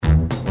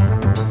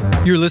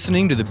You're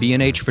listening to the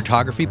B&H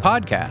Photography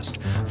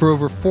Podcast. For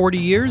over 40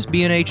 years,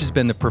 B&H has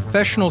been the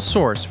professional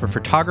source for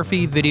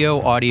photography,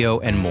 video, audio,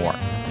 and more.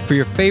 For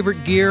your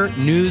favorite gear,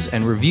 news,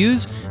 and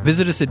reviews,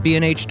 visit us at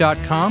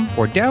bnh.com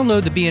or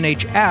download the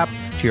B&H app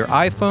to your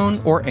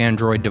iPhone or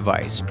Android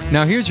device.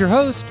 Now here's your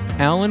host,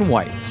 Alan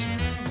Weitz.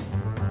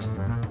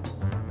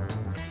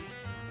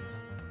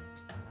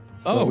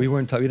 Well, we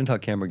didn't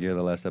talk camera gear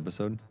the last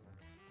episode.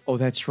 Oh,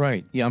 that's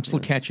right. Yeah, I'm still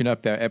catching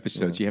up that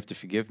episodes. You have to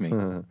forgive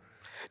me.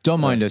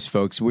 Don't mind us,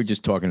 folks. We're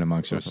just talking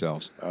amongst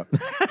ourselves.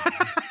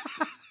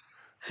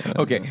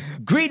 Okay.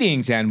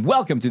 Greetings and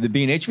welcome to the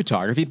B&H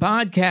Photography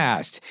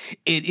Podcast.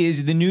 It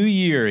is the New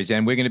Year's,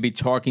 and we're going to be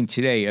talking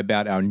today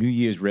about our New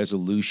Year's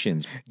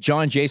resolutions.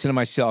 John, Jason, and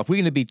myself, we're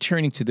going to be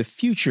turning to the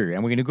future,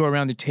 and we're going to go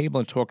around the table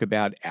and talk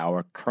about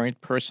our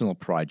current personal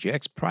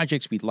projects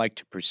we'd like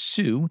to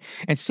pursue,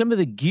 and some of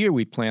the gear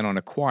we plan on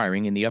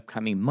acquiring in the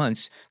upcoming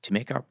months to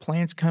make our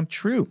plans come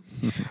true.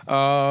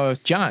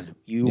 John,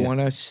 you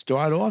want to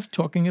start off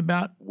talking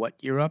about what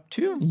you're up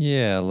to?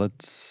 Yeah,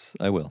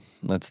 I will.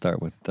 Let's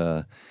start with,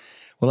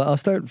 I'll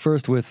start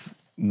first with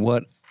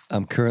what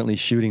I'm currently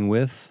shooting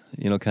with,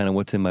 kind of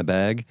what's in my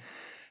bag,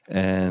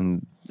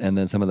 and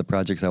then some of the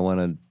projects I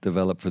want to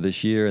develop for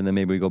this year, and then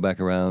maybe we go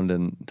back around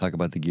and talk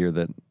about the gear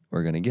that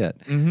we're going to get.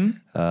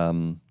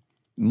 Mm-hmm.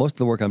 Most of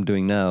the work I'm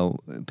doing now,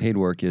 paid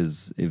work,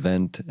 is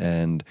event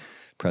and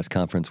press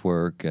conference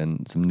work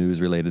and some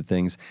news-related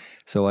things.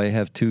 So I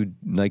have two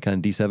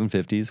Nikon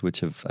D750s,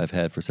 which I've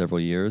had for several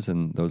years,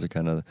 and those are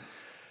kind of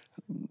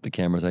the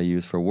cameras I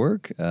use for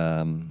work.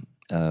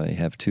 I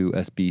have two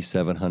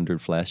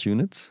SB700 flash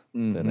units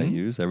that I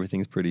use.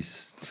 Everything's pretty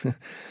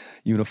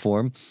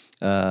uniform.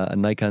 A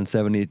Nikon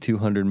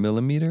 70-200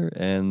 millimeter,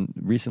 and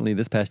recently,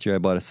 this past year, I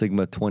bought a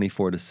Sigma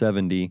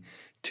 24-70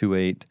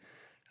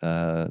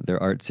 2.8.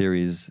 Their Art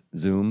Series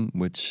zoom,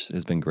 which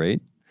has been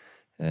great,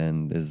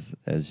 and is,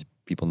 as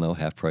people know,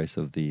 half price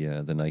of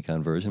the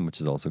Nikon version, which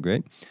is also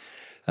great.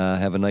 I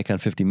have a Nikon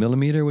 50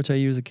 millimeter, which I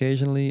use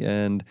occasionally,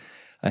 and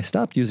I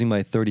stopped using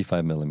my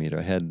 35 millimeter.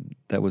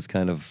 That was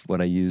kind of what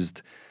I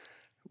used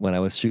when I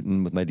was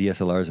shooting with my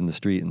DSLRs in the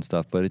street and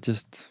stuff, but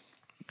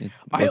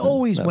I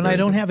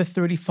don't have a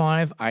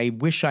 35, I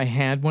wish I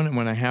had one, and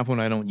when I have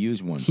one, I don't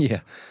use one. Yeah,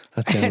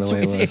 that's kind of the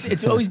way it was.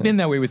 It's always been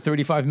that way with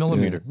 35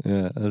 millimeter.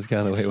 Yeah, that's kind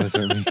of the way it was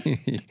for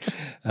me.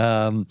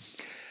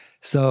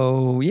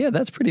 So,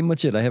 that's pretty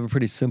much it. I have a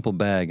pretty simple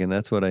bag, and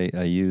that's what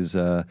I use.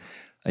 I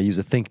use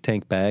a Think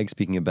Tank bag.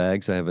 Speaking of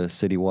bags, I have a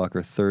City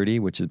Walker 30,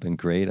 which has been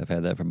great. I've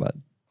had that for about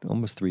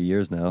almost 3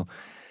 years now.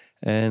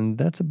 And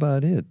that's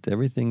about it.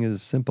 Everything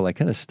is simple. I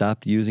kind of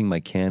stopped using my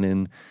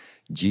Canon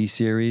G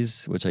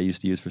series, which I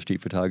used to use for street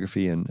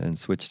photography, and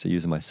switched to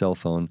using my cell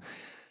phone.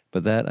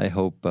 But that, I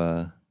hope,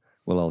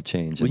 will all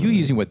change. Were you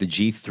using, the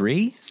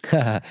G3?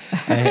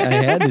 I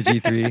had the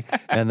G3,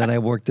 and then I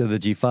worked to the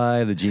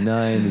G5, the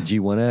G9, the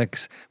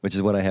G1X, which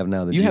is what I have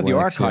now, the G1X. You have the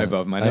archive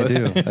of them, I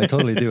do. I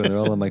totally do, and they're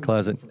all in my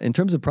closet. In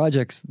terms of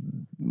projects,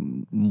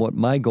 what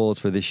my goals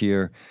for this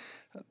year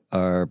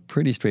are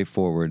pretty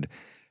straightforward.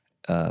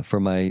 For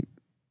my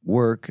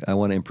work, I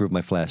want to improve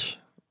my flash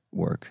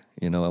work.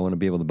 I want to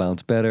be able to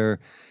bounce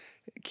better,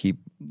 especially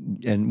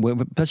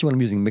when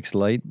I'm using mixed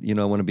light,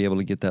 I want to be able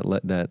to get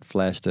that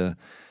flash to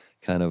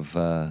kind of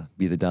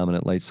be the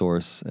dominant light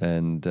source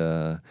and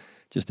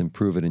just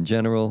improve it in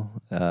general.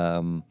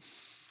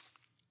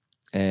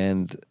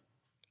 And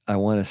I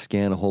want to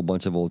scan a whole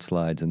bunch of old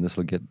slides, and this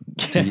will get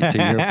to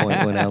your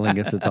point when Alan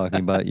gets to talking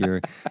about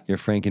your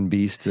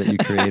Frankenbeast that you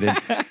created.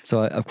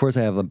 So, of course,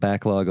 I have a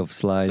backlog of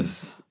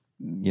slides,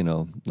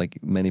 like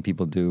many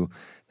people do,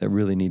 that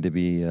really need to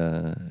be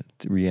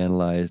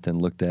reanalyzed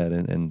and looked at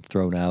and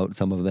thrown out,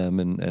 some of them,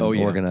 and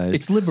organized.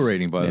 It's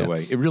liberating, by the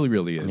way. It really,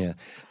 really is. Yeah.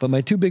 But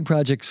my two big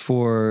projects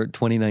for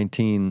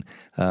 2019,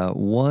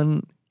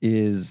 one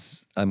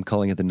is, I'm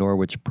calling it the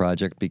Norwich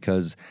Project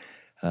because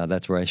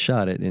that's where I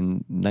shot it.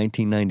 In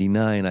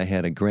 1999, I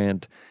had a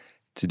grant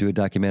to do a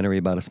documentary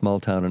about a small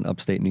town in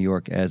upstate New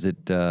York as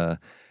it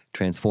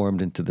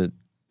transformed into the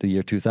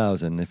year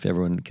 2000, if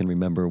everyone can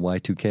remember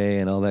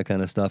Y2K and all that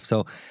kind of stuff.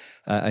 So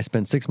I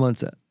spent 6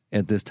 months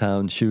at this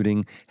town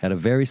shooting, had a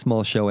very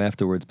small show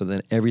afterwards, but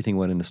then everything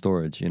went into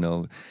storage.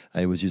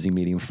 I was using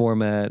medium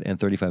format and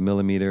 35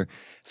 millimeter,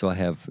 so I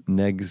have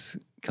negs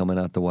coming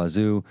out the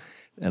wazoo,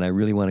 and I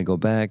really want to go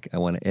back. I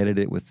want to edit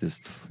it with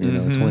this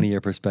 20-year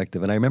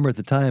perspective. And I remember at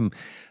the time,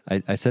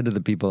 I said to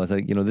the people, I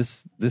said,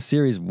 this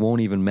series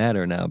won't even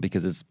matter now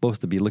because it's supposed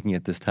to be looking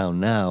at this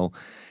town now.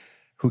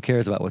 Who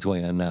cares about what's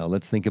going on now?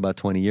 Let's think about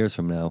 20 years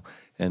from now.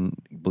 And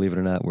believe it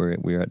or not,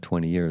 we're at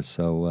 20 years.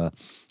 So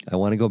I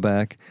want to go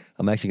back.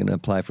 I'm actually going to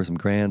apply for some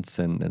grants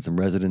and some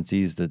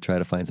residencies to try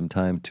to find some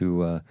time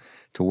to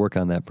work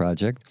on that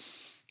project.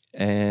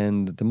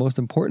 And the most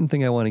important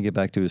thing I want to get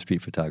back to is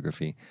street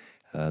photography.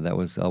 That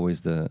was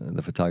always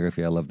the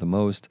photography I loved the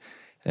most.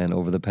 And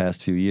over the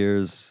past few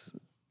years,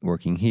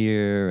 working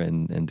here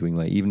and doing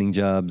my evening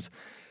jobs,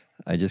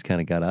 I just kind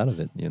of got out of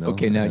it,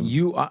 Okay, now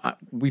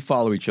we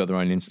follow each other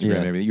on Instagram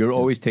and everything. You're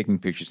always taking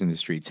pictures in the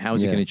streets. How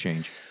is it going to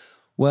change?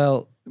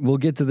 Well, we'll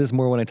get to this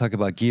more when I talk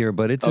about gear,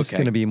 but it's just Okay.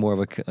 going to be more of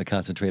a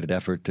concentrated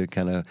effort to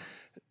kind of.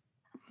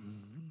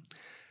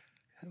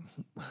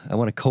 I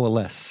want to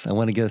coalesce. I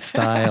want to get a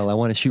style. I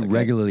want to shoot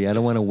regularly. I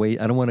don't want to wait.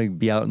 I don't want to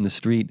be out in the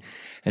street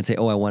and say,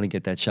 "Oh, I want to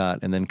get that shot,"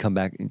 and then come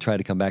back and try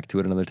to come back to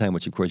it another time,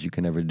 which of course you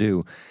can never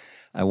do.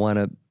 I want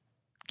to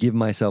give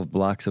myself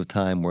blocks of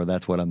time where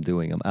that's what I'm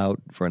doing. I'm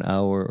out for an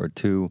hour or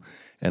two,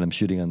 and I'm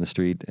shooting on the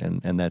street,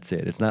 and that's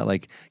it. It's not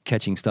like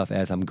catching stuff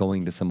as I'm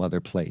going to some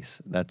other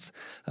place.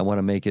 I want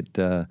to make it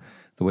the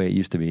way it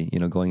used to be.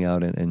 Going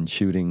out and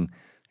shooting,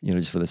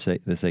 just for the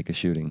sake of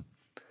shooting.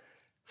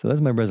 So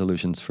that's my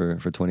resolutions for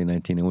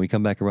 2019. And when we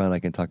come back around, I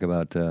can talk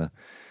about the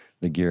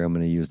gear I'm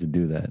going to use to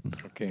do that.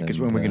 Okay,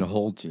 because when we're going to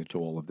hold you to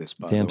all of this,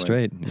 by Damn the way.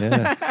 straight,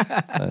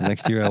 yeah.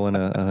 Next year, I'll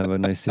have a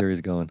nice series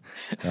going.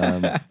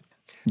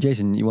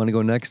 Jason, you want to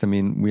go next? I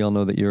mean, we all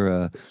know that you're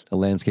a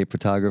landscape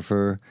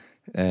photographer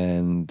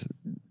and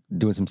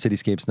doing some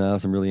cityscapes now,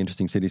 some really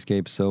interesting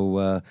cityscapes.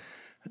 So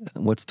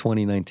what's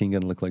 2019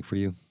 going to look like for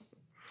you?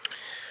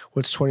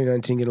 What's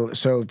 2019 going to look?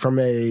 So from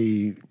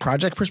a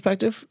project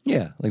perspective?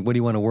 Yeah, like what do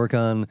you want to work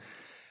on?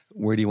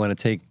 Where do you want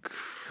to take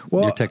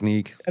your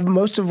technique?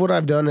 Most of what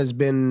I've done has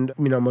been,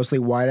 mostly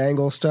wide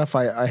angle stuff.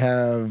 I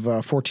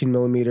have 14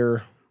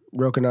 millimeter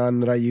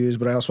Rokinon that I use,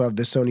 but I also have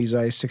the Sony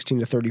Zeiss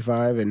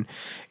 16-35,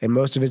 and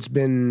most of it's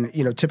been,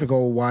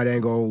 typical wide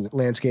angle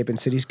landscape and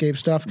cityscape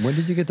stuff. When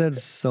did you get that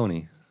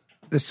Sony?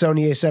 The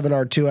Sony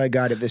A7R II, I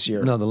got it this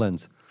year. No, the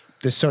lens.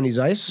 The Sony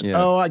Zeiss?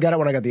 Yeah. Oh, I got it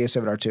when I got the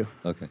A7R II.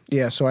 Okay.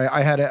 Yeah, so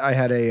I had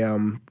a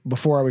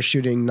before I was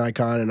shooting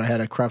Nikon, and I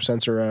had a crop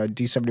sensor,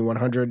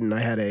 D7100, and I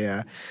had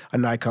a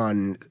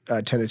Nikon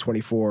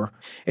 10-24.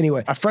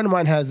 Anyway, a friend of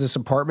mine has this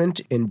apartment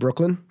in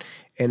Brooklyn,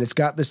 and it's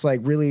got this like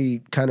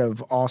really kind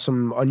of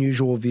awesome,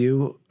 unusual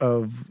view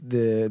of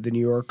the New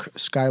York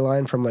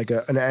skyline from like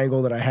an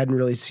angle that I hadn't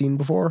really seen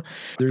before.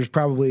 There's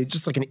probably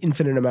just like an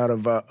infinite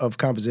amount of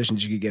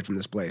compositions you could get from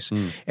this place,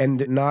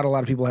 and not a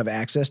lot of people have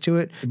access to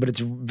it. But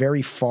it's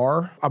very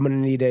far. I'm going to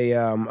need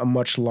a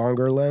much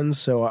longer lens,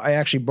 so I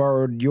actually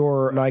borrowed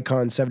your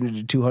Nikon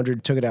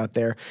 70-200, took it out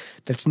there.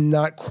 That's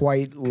not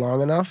quite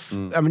long enough.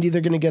 I'm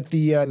either going to get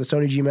the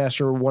Sony G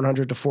Master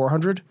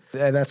 100-400,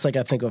 and that's like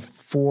I think a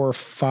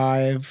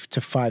 4.5 to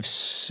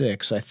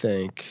 5.6, I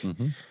think,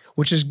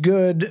 which is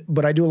good.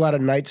 But I do a lot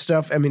of night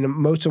stuff. I mean,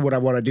 most of what I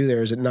want to do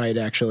there is at night,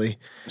 actually.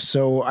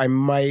 So I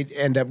might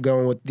end up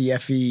going with the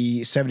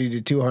FE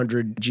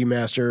 70-200 G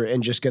Master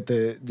and just get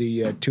the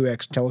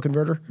 2X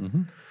teleconverter.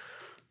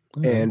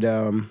 And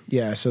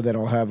so then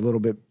I'll have a little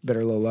bit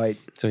better low light.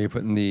 So you're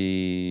putting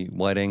the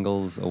wide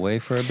angles away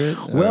for a bit?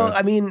 Well,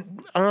 I mean,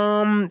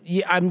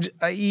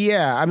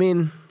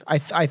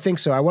 I think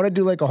so. I want to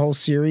do like a whole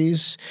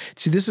series.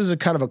 See, this is a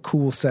kind of a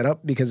cool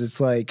setup because it's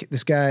like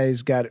this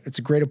guy's it's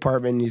a great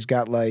apartment. And he's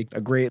got like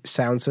a great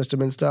sound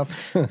system and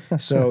stuff.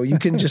 So you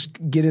can just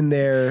get in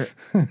there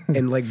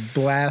and like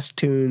blast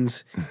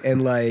tunes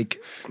and like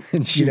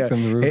and shoot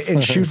from the roof.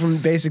 and shoot from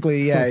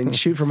and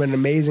shoot from an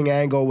amazing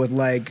angle with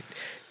like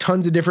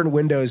tons of different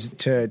windows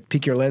to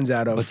peek your lens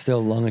out of. But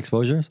still long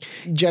exposures?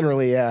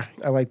 Generally, yeah.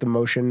 I like the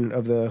motion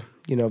of the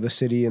the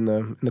city and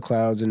the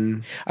clouds,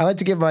 and I like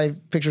to give my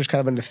pictures kind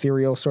of an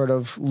ethereal sort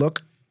of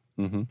look.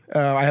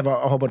 I have a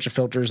whole bunch of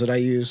filters that I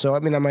use, so I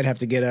mean I might have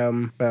to get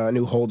a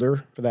new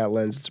holder for that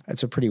lens.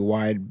 It's a pretty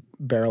wide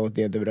barrel at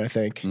the end of it, I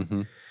think.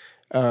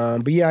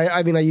 But yeah,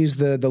 I mean I use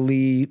the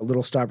Lee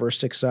little stopper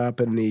 6 stop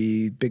and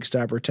the big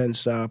stopper 10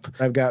 stop.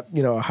 I've got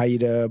a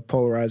Haida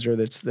polarizer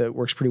that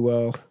works pretty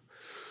well.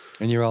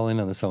 And you're all in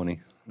on the Sony.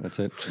 That's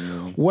it.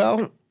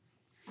 Well,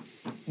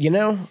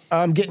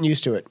 I'm getting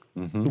used to it.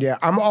 Yeah,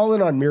 I'm all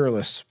in on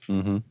mirrorless.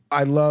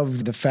 I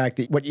love the fact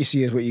that what you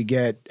see is what you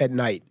get at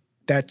night.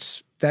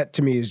 That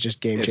to me is just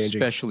game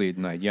changing. Especially at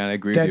night. Yeah, I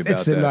agree with you about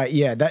it's the that. night.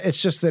 Yeah,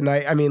 it's just the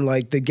night. I mean,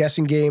 like the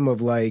guessing game of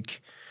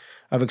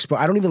expo.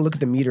 I don't even look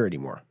at the meter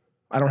anymore.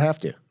 I don't have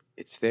to.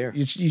 It's there.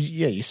 You see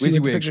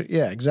WYSIWYG. the picture.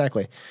 Yeah,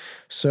 exactly.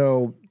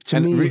 So to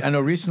me, I know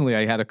recently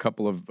I had a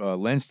couple of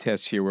lens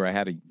tests here where I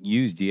had to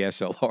use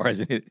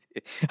DSLRs, and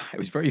I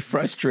was very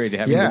frustrated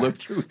having to look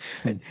through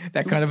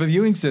that kind of a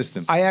viewing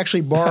system. I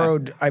actually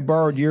borrowed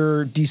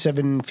your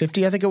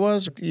D750, I think it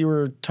was. You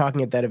were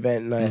talking at that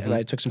event, and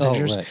I took some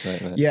pictures.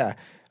 Right. Yeah.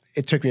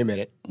 It took me a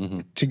minute.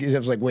 I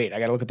was like, wait, I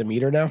got to look at the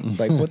meter now?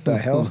 Like, what the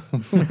hell?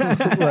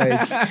 I'm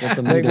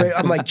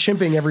like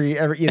chimping every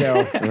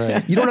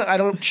Right. I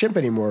don't chimp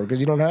anymore because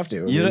you don't have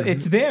to.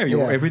 It's there.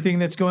 Everything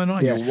that's going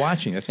on, you're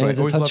watching. That's what I it's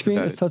a always loved touchscreen?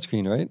 about It's it.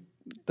 touchscreen, right?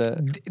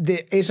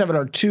 The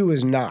A7R II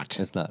is not.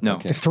 It's not. No.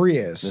 Okay. The 3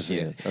 is. This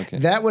is. Okay.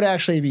 That would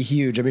actually be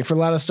huge. I mean, for a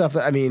lot of stuff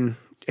that, I mean,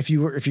 if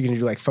you're going to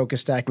do like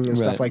focus stacking and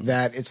stuff like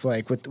that, it's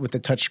like with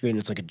the touchscreen,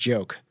 it's like a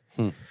joke.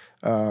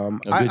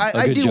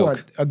 I do joke.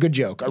 want a good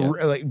joke,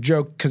 like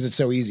joke because it's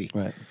so easy.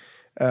 Right.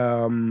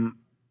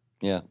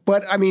 Yeah.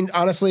 But I mean,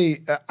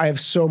 honestly, I have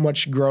so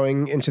much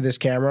growing into this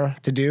camera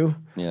to do.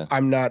 Yeah.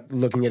 I'm not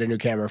looking at a new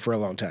camera for a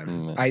long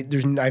time. I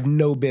have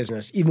no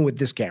business, even with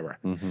this camera.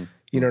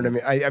 You know what I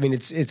mean? I mean,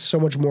 it's so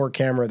much more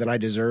camera than I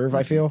deserve,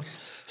 I feel.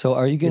 So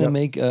are you going to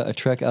make a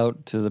trek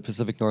out to the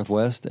Pacific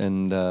Northwest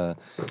and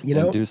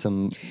and do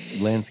some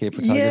landscape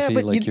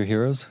photography like your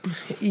heroes?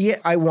 Yeah,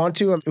 I want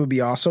to. It would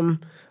be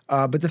awesome.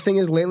 But the thing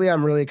is, lately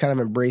I'm really kind of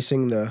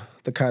embracing the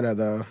kind of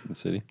the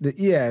city.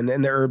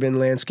 And the urban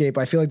landscape.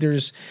 I feel like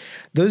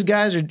those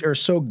guys are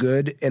so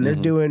good, and they're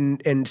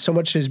doing, and so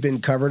much has been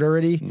covered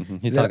already.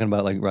 You're talking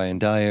about like Ryan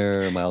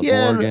Dyer, Miles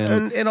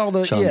Morgan, and all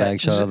the Sean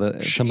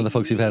Bagshaw, some of the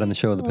folks you've had on the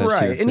show the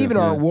past year. And even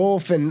Art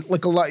Wolf, and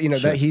like a lot,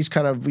 that he's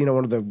kind of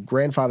one of the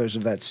grandfathers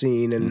of that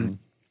scene, and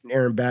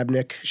Erin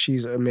Babnick,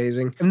 she's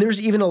amazing. And there's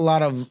even a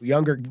lot of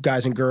younger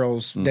guys and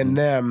girls than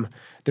them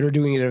that are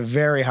doing it at a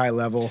very high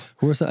level.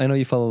 I know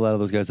you follow a lot of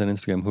those guys on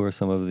Instagram. Who are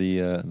some of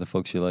the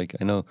folks you like?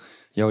 I know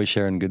you're always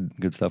sharing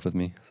good stuff with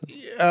me. So.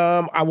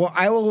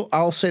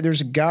 I'll say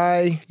there's a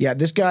guy. Yeah,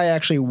 this guy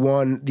actually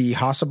won the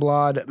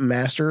Hasselblad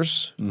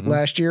Masters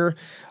last year.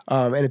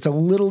 And it's a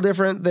little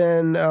different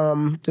than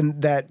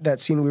that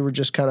scene we were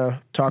just kind of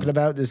talking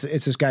about. It's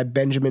this guy,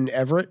 Benjamin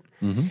Everett.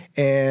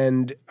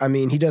 And I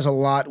mean, he does a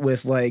lot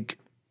with like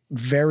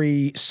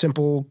very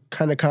simple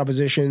kind of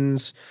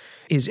compositions.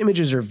 His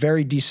images are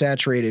very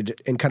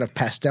desaturated and kind of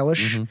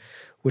pastelish,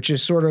 which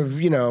is sort of,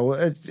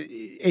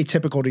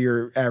 atypical to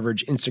your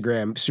average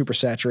Instagram, super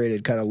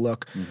saturated kind of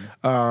look.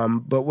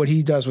 But what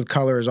he does with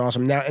color is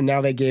awesome.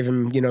 Now they gave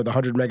him, the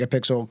 100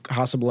 megapixel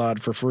Hasselblad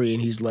for free,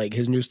 and he's like,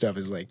 his new stuff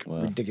is like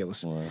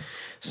ridiculous. Wow.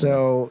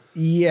 So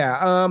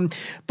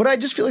but I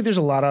just feel like there's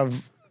a lot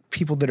of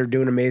people that are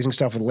doing amazing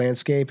stuff with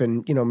landscape,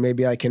 and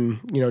maybe I can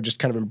just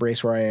kind of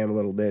embrace where I am a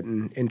little bit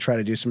and try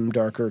to do some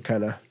darker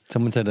kind of.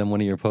 Someone said on one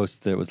of your posts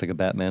there was like a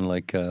Batman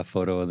like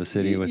photo of the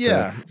city with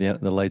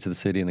the lights of the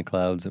city and the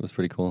clouds. It was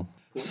pretty cool.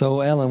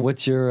 So Alan,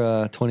 what's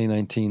your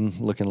 2019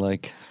 looking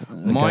like?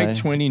 My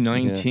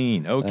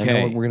 2019, okay. I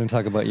know we're going to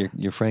talk about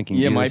your Franken.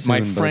 Yeah, my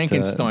soon,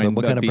 Frankenstein.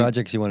 But what kind of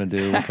projects you want to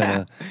do? What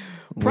kind of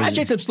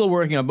projects I'm still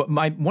working on? But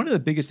one of the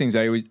biggest things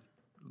I always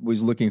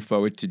was looking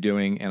forward to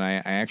doing, and I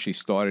actually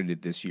started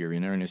it this year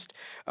in earnest.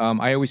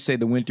 I always say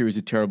the winter is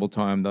a terrible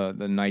time.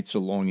 The nights are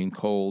long and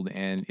cold,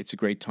 and it's a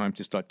great time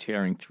to start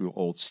tearing through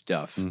old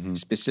stuff,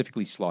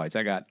 specifically slides.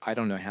 I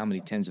don't know how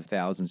many tens of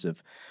thousands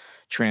of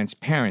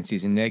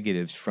transparencies and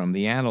negatives from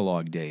the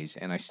analog days,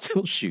 and I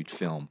still shoot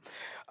film.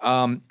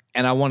 And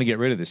I want to get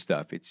rid of this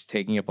stuff. It's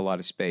taking up a lot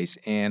of space,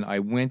 and I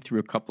went through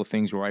a couple of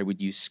things where I would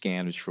use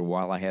scanners. For a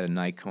while, I had a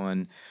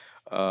Nikon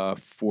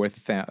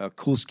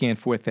Coolscan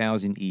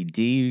 4000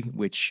 ED,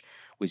 which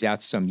was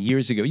out some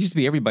years ago. It used to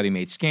be everybody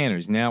made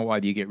scanners. Now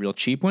either you get real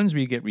cheap ones or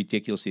you get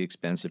ridiculously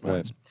expensive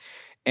ones.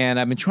 And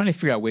I've been trying to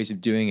figure out ways of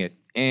doing it.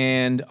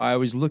 And I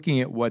was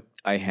looking at what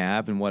I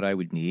have and what I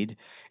would need.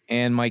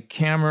 And my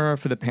camera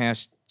for the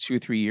past 2 or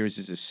 3 years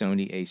is a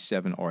Sony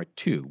A7R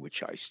II,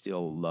 which I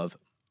still love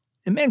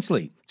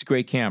immensely. It's a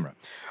great camera.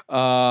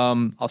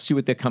 I'll see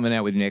what they're coming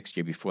out with next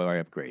year before I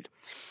upgrade.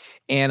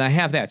 And I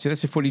have that. So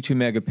that's a 42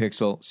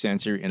 megapixel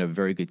sensor and a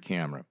very good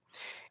camera.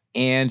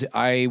 And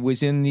I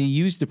was in the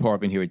used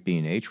department here at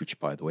B&H, which,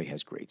 by the way,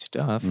 has great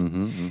stuff.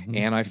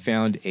 And I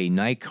found a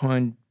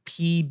Nikon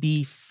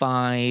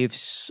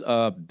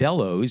PB5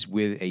 bellows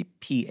with a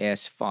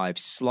PS5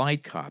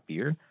 slide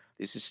copier.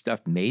 This is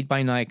stuff made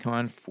by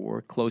Nikon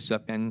for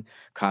close-up and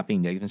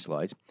copying negative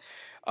slides.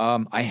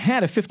 I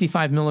had a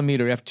 55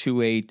 millimeter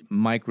f2.8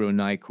 micro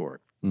Nikkor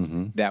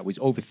that was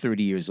over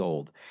 30 years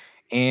old.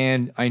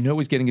 And I know it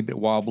was getting a bit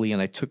wobbly,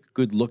 and I took a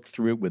good look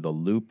through it with a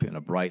loop and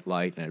a bright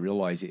light, and I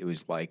realized it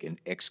was like an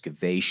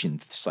excavation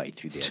site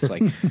through there. It's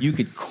like you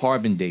could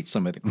carbon date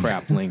some of the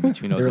crap laying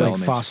between those elements.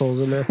 There were like fossils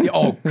in there?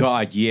 Oh,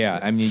 God, yeah.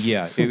 I mean,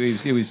 yeah,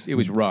 it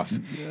was rough.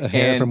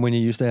 Hair from when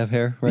you used to have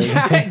hair, right?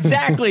 Yeah,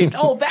 exactly.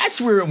 Oh,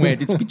 that's where it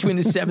went. It's between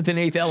the 7th and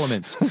 8th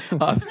elements.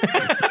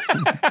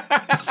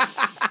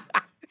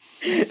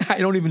 I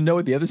don't even know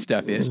what the other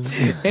stuff is.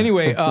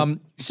 Anyway,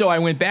 so I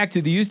went back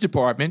to the used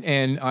department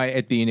and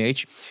at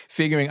B&H,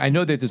 figuring I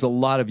know that there's a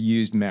lot of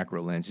used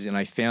macro lenses, and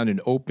I found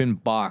an open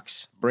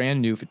box,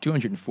 brand new, for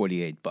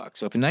 $248.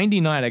 So for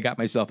 $99, I got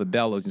myself a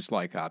bellows and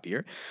slide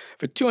copier.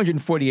 For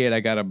 $248, I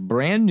got a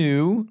brand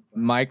new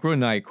micro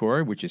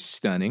Nikkor, which is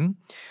stunning.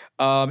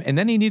 And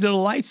then he needed a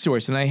light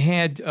source, and I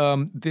had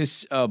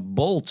this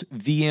Bolt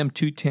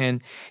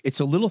VM210. It's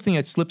a little thing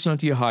that slips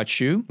onto your hot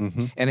shoe,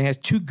 and it has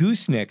 2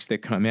 goosenecks that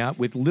come out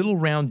with little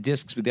round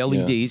discs with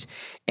LEDs,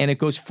 and it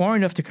goes far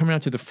enough to come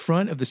around to the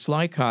front of the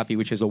slide copy,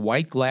 which has a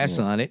white glass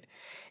on it,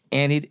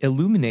 and it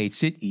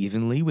illuminates it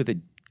evenly with a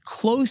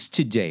close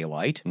to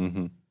daylight.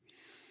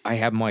 I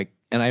have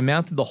and I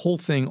mounted the whole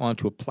thing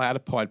onto a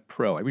Platypod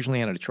Pro. I originally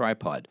had a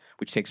tripod,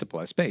 which takes up a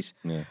lot of space.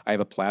 I have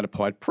a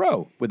Platypod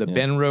Pro with a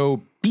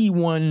Benro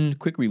B1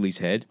 quick release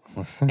head,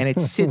 and it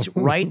sits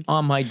right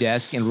on my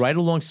desk and right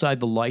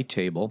alongside the light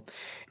table.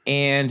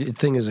 And the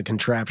thing is a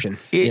contraption.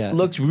 It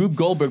looks Rube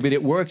Goldberg, but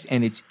it works,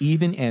 and it's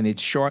even, and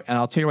it's sharp. And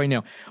I'll tell you right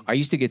now, I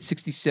used to get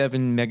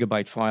 67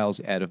 megabyte files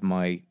out of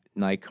my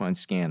Nikon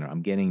scanner.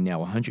 I'm getting now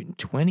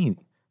 120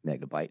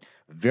 megabyte.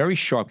 Very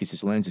sharp because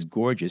this lens is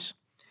gorgeous.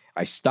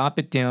 I stop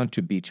it down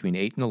to between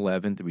 8 and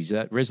 11.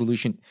 The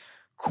resolution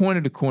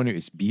corner to corner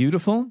is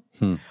beautiful.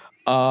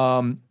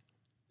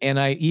 And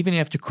I, even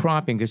after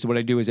cropping, because what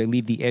I do is I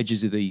leave the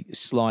edges of the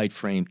slide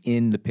frame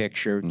in the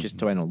picture just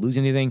so I don't lose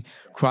anything,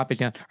 crop it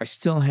down. I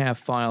still have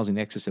files in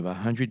excess of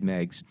 100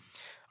 megs.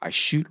 I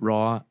shoot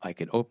raw. I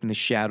could open the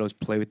shadows,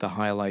 play with the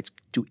highlights,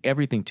 do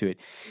everything to it.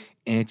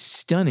 And it's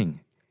stunning.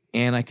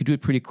 And I could do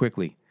it pretty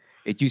quickly.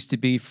 It used to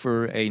be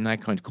for a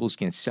Nikon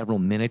Coolscan several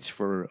minutes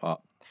for a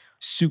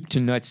soup to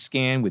nuts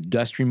scan with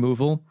dust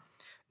removal.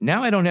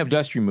 Now I don't have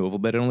dust removal,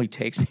 but it only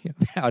takes me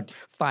about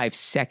 5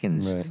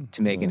 seconds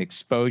to make an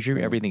exposure.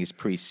 Everything is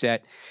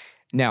preset.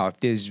 Now, if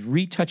there's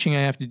retouching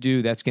I have to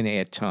do, that's going to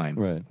add time.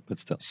 Right, but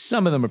still.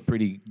 Some of them are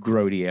pretty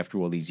grody after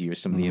all these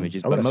years, some of the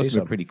images, but most of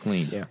them are pretty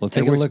clean. Yeah. Well,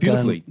 take a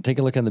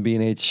look on the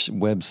B&H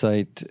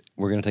website.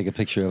 We're going to take a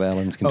picture of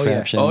Alan's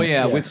contraption. Oh,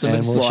 yeah, with some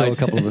and we'll show a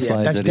couple of the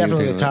slides. That's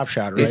definitely the top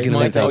shot, right?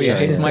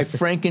 It's my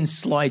Franken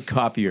slide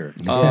copier.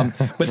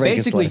 But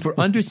basically, for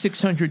under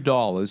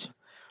 $600,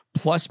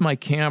 plus my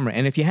camera.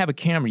 And if you have a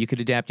camera, you could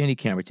adapt any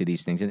camera to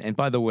these things. And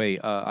by the way,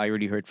 I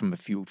already heard from a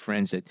few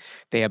friends that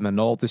they have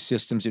Minolta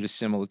systems that are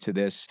similar to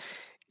this.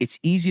 It's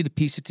easy to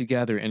piece it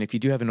together. And if you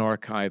do have an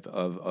archive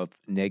of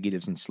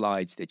negatives and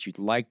slides that you'd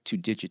like to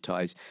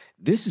digitize,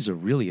 this is a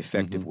really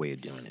effective way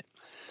of doing it.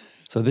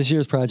 So this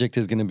year's project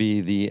is going to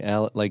be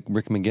like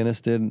Rick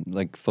McGinnis did,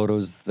 like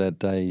photos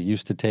that I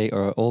used to take,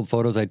 or old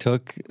photos I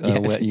took. You're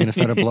going to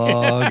start a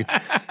blog,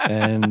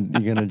 and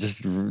you're going to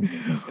just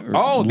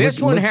this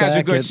one has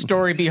a good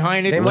story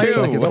behind it,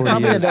 too. They'll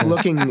probably end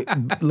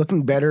up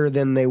looking better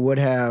than they would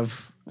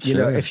have, you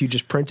know, if you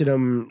just printed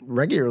them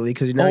regularly,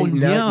 because now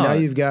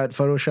you've got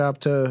Photoshop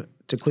to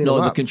clean them up.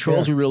 No, the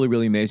controls are really,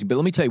 really amazing. But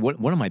let me tell you,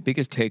 one of my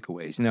biggest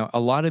takeaways. Now,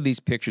 a lot of these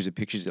pictures are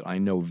pictures that I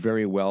know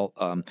very well.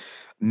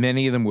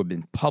 Many of them have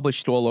been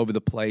published all over the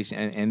place,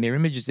 and they're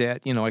images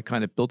that, you know, I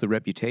kind of built a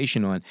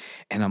reputation on.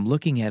 And I'm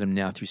looking at them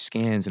now through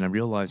scans, and I'm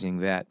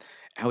realizing that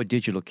our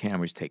digital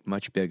cameras take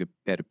much better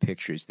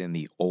pictures than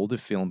the older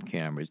film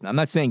cameras. Now, I'm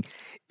not saying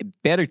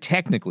better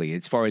technically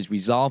as far as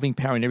resolving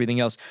power and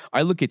everything else.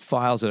 I look at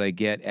files that I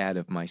get out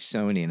of my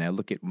Sony, and I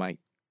look at my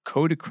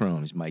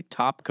Kodachromes, my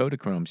top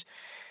Kodachromes,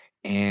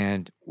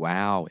 and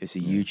wow, it's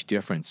a huge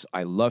difference.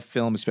 I love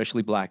film,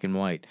 especially black and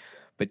white,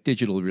 but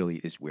digital really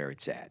is where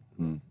it's at.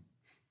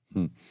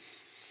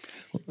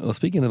 Well,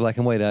 speaking of black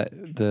and white,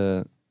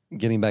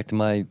 getting back to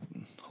my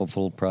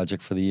hopeful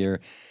project for the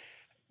year,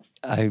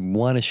 I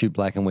want to shoot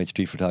black and white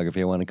street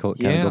photography. I want to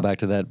kind of go back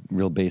to that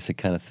real basic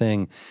kind of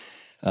thing.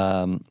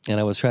 And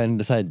I was trying to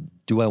decide,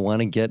 do I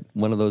want to get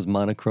one of those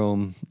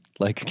monochrome,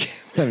 I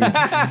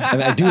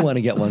do want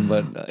to get one,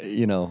 but,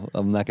 you know,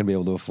 I'm not going to be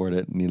able to afford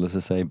it, needless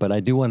to say. But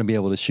I do want to be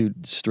able to shoot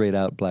straight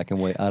out black and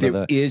white out of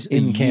the in-camera. There is a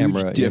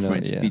huge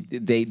difference. You know,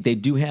 They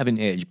do have an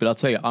edge, but I'll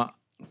tell you,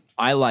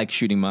 I like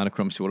shooting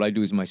monochrome. So what I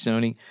do is my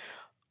Sony,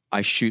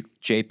 I shoot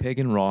JPEG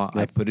and RAW.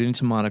 I put it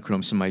into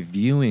monochrome, so my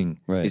viewing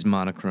is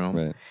monochrome.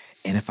 Right.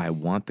 And if I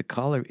want the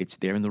color, it's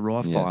there in the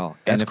RAW file.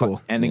 That's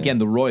cool. And again,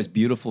 the RAW is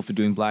beautiful for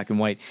doing black and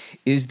white.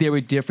 Is there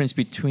a difference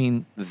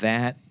between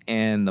that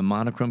and the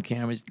monochrome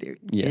cameras? There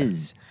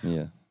is.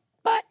 Yeah.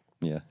 But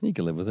yeah, you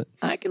can live with it.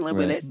 I can live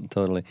with it.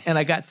 Totally. And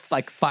I got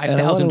like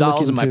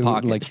 $5,000 in my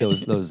pocket. Like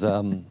those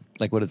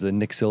like what is the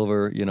Nick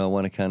Silver? You know, I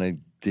want to kind of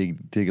dig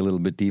a little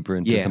bit deeper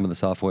into some of the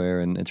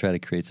software and try to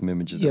create some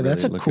images. Yeah, that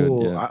that's really a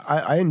cool. Good. Yeah.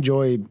 I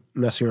enjoy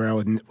messing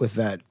around with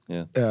that.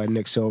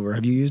 Nick Silver.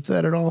 Have you used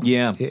that at all?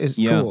 Yeah, it's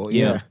cool.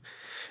 Yeah.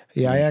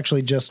 I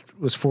actually just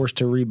was forced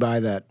to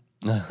rebuy that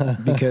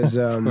because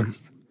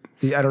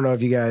I don't know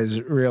if you guys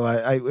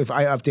realize if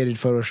I updated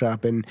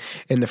Photoshop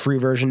and the free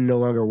version no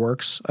longer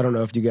works. I don't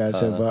know if you guys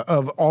have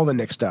of all the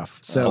Nick stuff.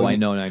 So I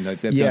know.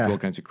 They've done all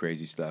kinds of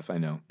crazy stuff. I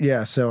know.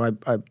 Yeah, so I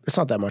it's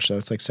not that much though.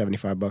 It's like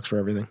 $75 for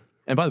everything.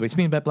 And by the way,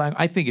 speaking about black,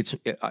 I think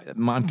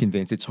I'm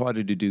convinced it's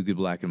harder to do good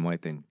black and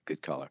white than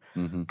good color.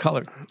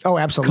 Color. Oh,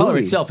 absolutely. Color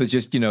itself is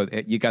just, you know,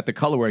 you got the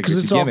color work.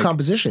 Because it's all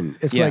composition.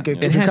 It's like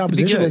if your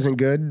composition isn't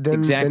good,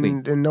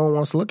 then no one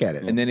wants to look at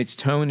it. And then it's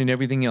tone and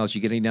everything else.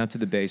 You're getting down to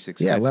the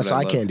basics. Yeah, less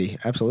eye candy.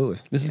 Absolutely.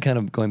 This is kind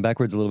of going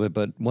backwards a little bit,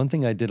 but one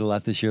thing I did a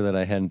lot this year that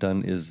I hadn't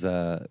done is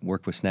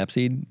work with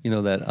Snapseed, you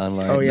know, that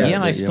online. Oh, yeah.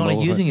 Yeah, I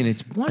started using it.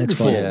 It's wonderful. It's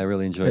fun. Yeah, I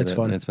really enjoyed it. It's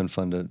fun. It's been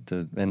fun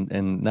to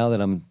and now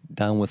that I'm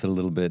down with it a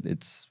little bit,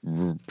 it's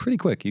pretty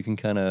quick. You can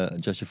kind of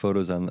adjust your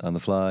photos on the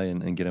fly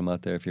and get them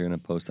out there if you're going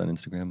to post on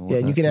Instagram or whatnot. Yeah,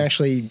 and you can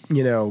actually,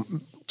 you know,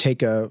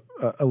 take a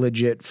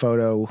legit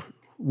photo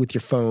with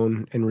your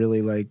phone and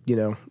really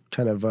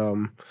kind of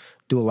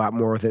do a lot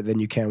more with it than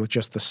you can with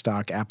just the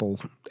stock Apple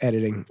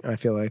editing, I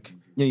feel like.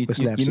 Yeah,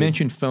 you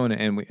mentioned phone,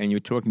 and you were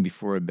talking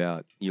before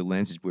about your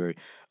lenses where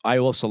I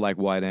also like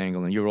wide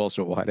angle, and you're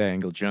also a wide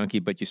angle junkie,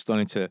 but you're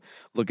starting to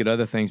look at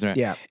other things.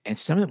 Yeah. And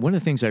one of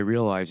the things I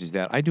realize is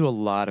that I do a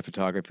lot of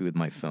photography with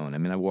my phone. I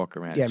mean, I walk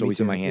around; Yeah, it's me always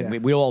in too. my hand. Yeah.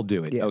 We all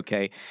do it, Yeah.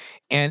 okay?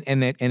 And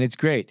it's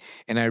great.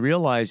 And I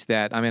realized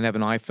that I have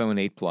an iPhone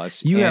 8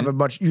 Plus. You and-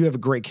 have a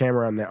great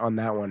camera on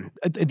that one.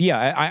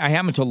 yeah, I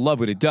happen to love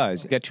what it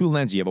does. You got two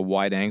lenses. You have a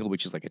wide angle,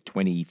 which is like a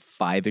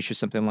 25-ish or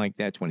something like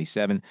that,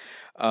 27,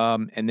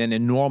 and then a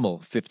normal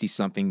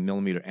 50-something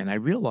millimeter. And I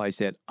realized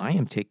that I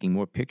am taking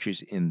more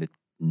pictures in the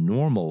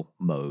normal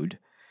mode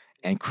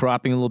and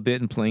cropping a little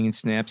bit and playing in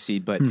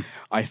Snapseed. But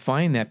I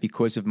find that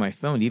because of my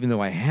phone, even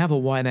though I have a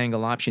wide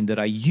angle option that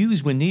I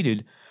use when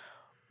needed,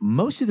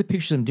 most of the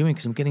pictures I'm doing,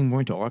 because I'm getting more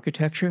into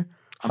architecture,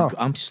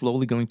 I'm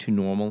slowly going to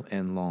normal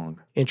and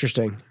long.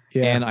 Interesting.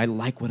 Yeah. And I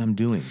like what I'm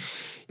doing.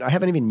 I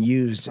haven't even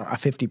used a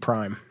 50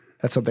 prime.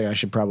 That's something I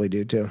should probably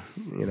do too.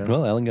 You know,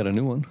 Well, Alan got a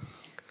new one.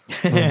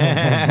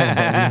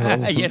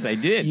 Yes, I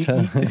did. you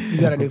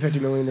got a new 50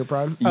 millimeter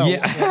prime? Oh,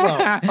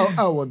 Yeah.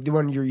 well, the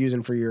one you're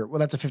using for your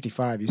that's a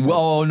 55. You said.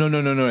 Well,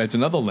 no. It's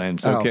another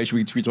lens. Okay,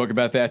 should we talk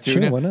about that too?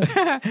 Sure, now? why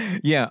not?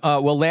 Yeah.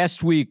 Well,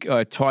 last week,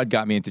 Todd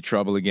got me into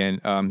trouble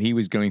again. He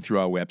was going through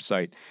our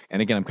website.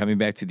 And again, I'm coming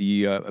back to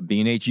the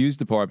B&H used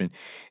department.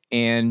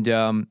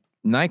 And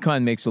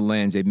Nikon makes a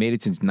lens. They've made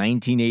it since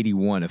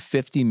 1981, a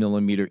 50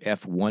 millimeter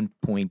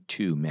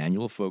f1.2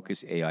 manual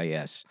focus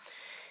AIS.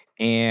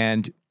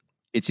 And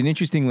it's an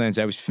interesting lens.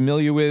 I was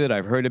familiar with it.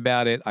 I've heard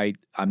about it.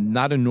 I'm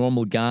not a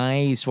normal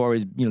guy as far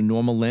as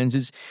normal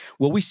lenses.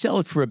 Well, we sell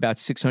it for about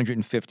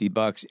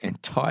 $650,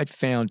 and Todd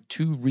found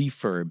two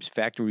refurbs,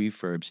 factory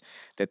refurbs,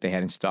 that they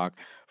had in stock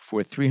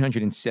for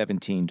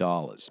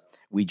 $317.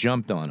 We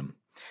jumped on them.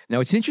 Now,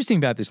 what's interesting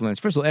about this lens,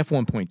 first of all,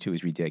 f1.2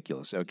 is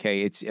ridiculous.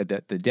 Okay, it's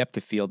the depth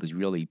of field is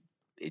really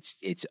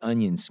it's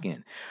onion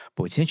skin.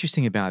 But what's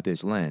interesting about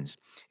this lens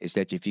is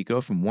that if you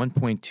go from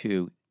 1.2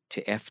 to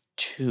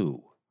f2.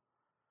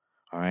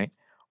 All right.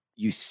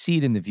 You see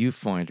it in the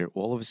viewfinder.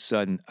 All of a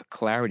sudden, a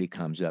clarity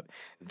comes up.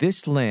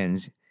 This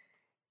lens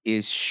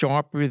is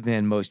sharper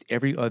than most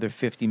every other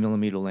 50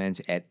 millimeter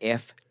lens at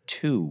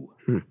f2.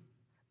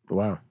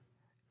 Wow.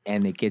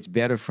 And it gets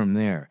better from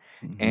there.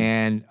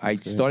 And I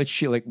started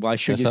shooting, I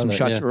showed you I saw some that,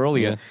 shots yeah,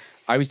 earlier. yeah.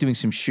 I was doing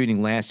some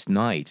shooting last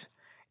night,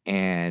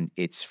 and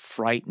it's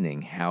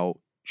frightening how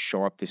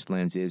sharp this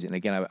lens is. And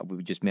again,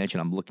 we just mentioned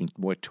I'm looking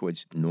more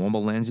towards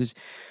normal lenses.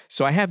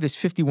 So I have this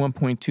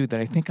 51.2 that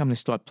I think I'm going to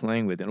start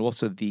playing with. And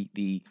also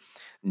the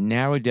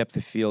narrow depth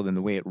of field and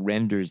the way it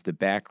renders the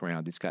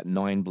background. It's got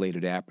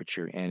 9-bladed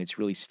aperture, and it's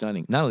really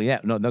stunning. Not only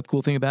that, another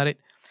cool thing about it,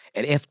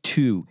 at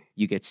f2,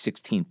 you get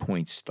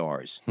 16-point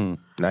stars.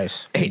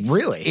 Nice. It's-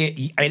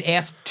 Really? At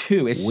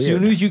f2, as Weird.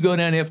 soon as you go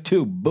down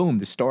f2, boom,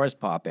 the stars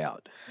pop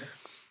out.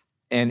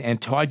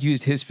 And Todd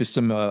used his for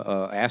some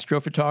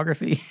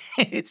astrophotography.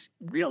 It's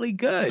really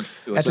good.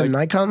 That's a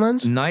Nikon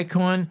lens?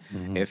 Nikon,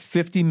 a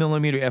 50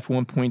 millimeter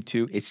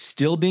f1.2. It's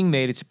still being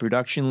made. It's a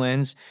production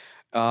lens.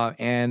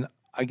 And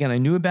again, I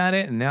knew about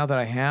it. And now that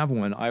I have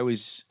one,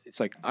 it's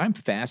like, I'm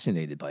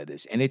fascinated by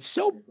this. And it's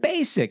so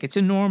basic. It's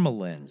a normal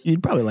lens.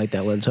 You'd probably like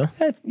that lens, huh?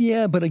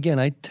 Yeah, but again,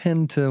 I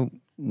tend to,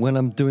 when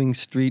I'm doing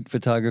street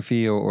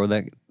photography or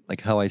that, like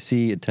how I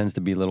see, it tends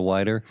to be a little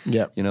wider.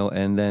 Yeah.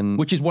 And then...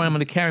 Which is why I'm going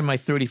to carry my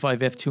 35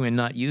 f2 and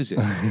not use it.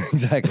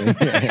 Exactly.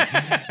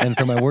 Yeah. And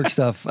for my work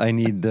stuff, I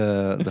need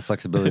the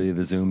flexibility of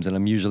the zooms, and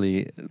I'm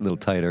usually a little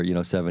tighter,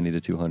 70 to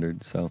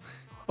 200. So,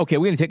 Okay,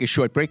 we're going to take a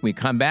short break. When we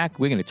come back,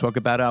 we're going to talk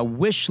about our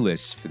wish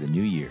list for the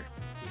new year.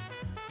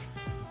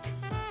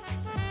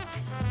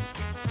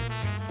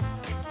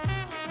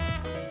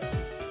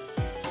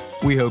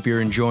 We hope you're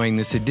enjoying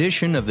this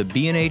edition of the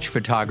B&H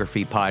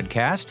Photography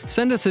Podcast.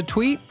 Send us a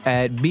tweet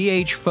at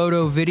BH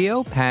Photo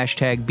Video,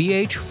 hashtag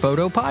BH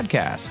Photo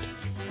Podcast.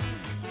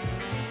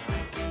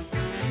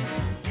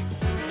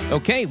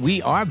 Okay,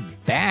 we are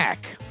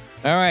back.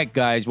 All right,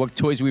 guys, what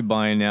toys are we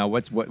buying now?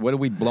 What are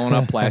we blowing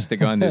up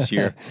plastic on this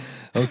year?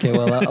 okay,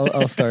 well,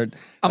 I'll start.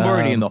 I'm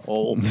already in the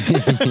hole.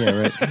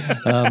 Yeah,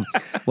 right.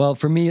 Well,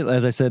 for me,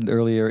 as I said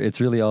earlier,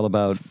 it's really all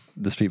about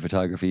the street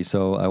photography.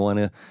 So I want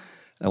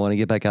to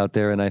get back out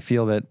there, and I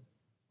feel that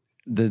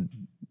the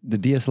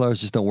DSLRs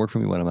just don't work for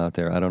me when I'm out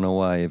there. I don't know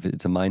why. If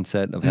it's a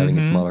mindset of having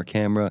a smaller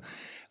camera,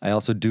 I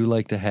also do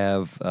like to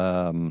have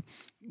the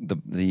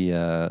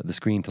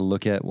screen to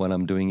look at when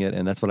I'm doing it,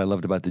 and that's what I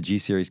loved about the G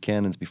series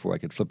Canons. Before I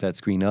could flip that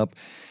screen up,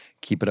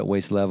 keep it at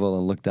waist level,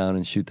 and look down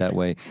and shoot that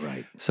way.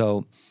 Right.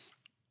 So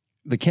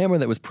the camera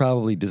that was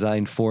probably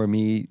designed for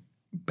me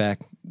back,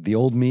 the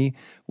old me,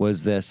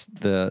 was the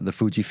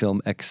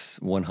Fujifilm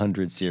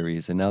X100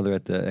 series, and now they're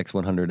at the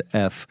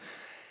X100F.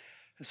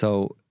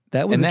 So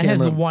that was And a that camera,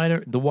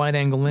 has the wide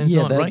angle lens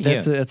yeah, on, right?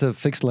 that's a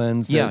fixed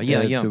lens. Yeah,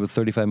 that, yeah. with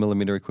 35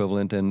 millimeter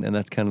equivalent, and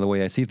that's kind of the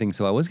way I see things.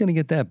 So I was going to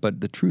get that,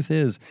 but the truth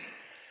is,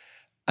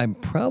 I'm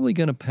probably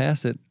going to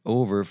pass it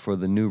over for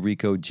the new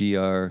Ricoh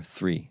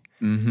GR3.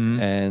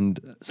 And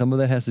some of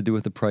that has to do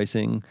with the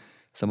pricing.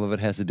 Some of it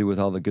has to do with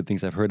all the good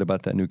things I've heard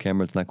about that new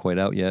camera. It's not quite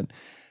out yet.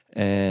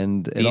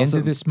 And The end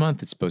of this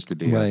month, it's supposed to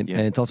be right, out, yeah.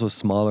 and it's also a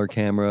smaller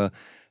camera.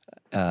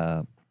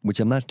 which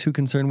I'm not too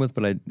concerned with,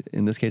 but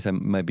in this case, I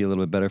might be a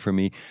little bit better for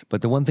me.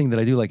 But the one thing that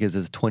I do like is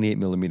this 28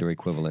 millimeter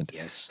equivalent.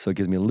 Yes. So it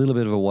gives me a little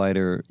bit of a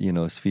wider,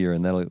 sphere,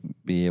 and that'll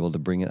be able to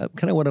bring it.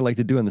 Kind of what I like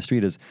to do on the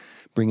street is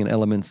bring in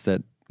elements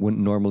that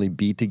wouldn't normally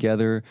be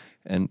together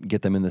and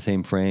get them in the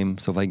same frame.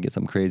 So if I can get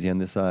something crazy on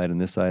this side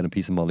and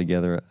piece them all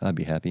together, I'd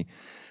be happy.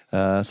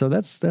 So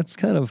that's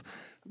kind of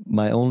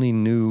my only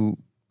new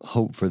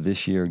hope for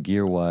this year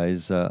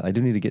gear-wise. I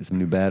do need to get some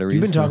new batteries.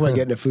 You've been talking about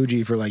getting a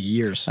Fuji for like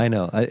years. I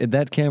know.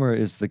 That camera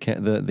is the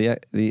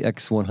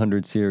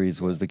X100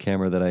 series was the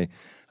camera that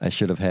I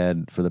should have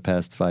had for the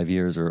past 5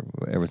 years or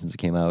ever since it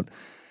came out.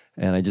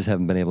 And I just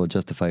haven't been able to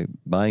justify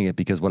buying it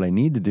because what I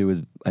need to do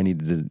is I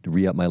need to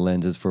re-up my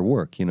lenses for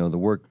work, the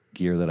work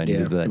gear that I need,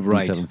 that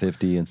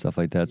D750 and stuff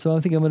like that. So I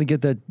think I'm going to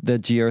get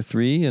that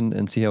GR3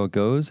 and see how it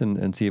goes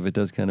and see if it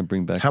does kind of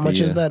bring back. How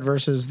much is that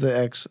versus the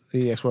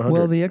X100?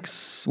 Well, the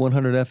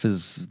X100F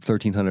is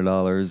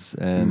 $1,300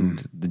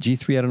 and the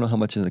G3, I don't know how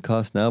much it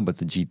costs now, but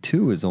the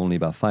G2 is only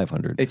about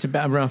 $500. It's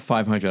about around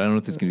 $500. I don't know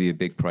if there's going to be a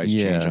big price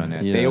change on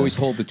that. They always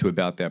hold it to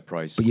about that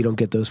price. But you don't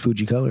get those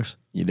Fuji colors.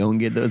 You don't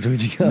get those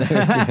Fuji colors.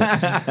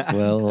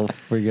 Well, I'll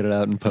figure it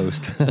out in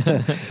post.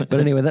 But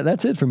anyway,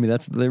 that's it for me.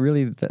 That's the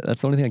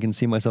only thing I can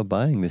see myself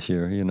buying this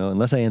year,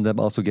 unless I end up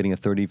also getting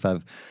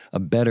a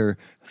better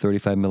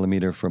 35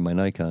 millimeter from my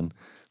Nikon.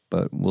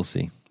 But we'll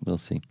see.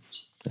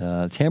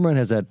 Tamron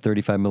has that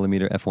 35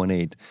 millimeter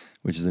f1.8,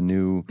 which is a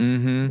new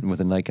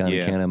with a Nikon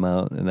and Canon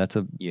mount, and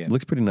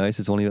looks pretty nice.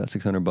 It's only about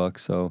 $600,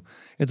 so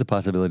it's a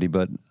possibility.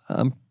 But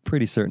I'm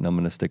pretty certain I'm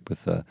going to stick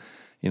with a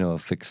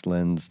fixed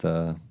lensed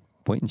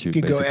point and shoot.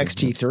 You could go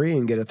XT3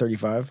 and get a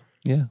 35.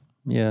 Yeah.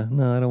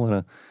 No, I don't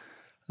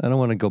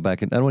want to go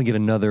back. I don't want to get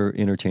another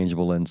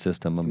interchangeable lens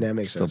system.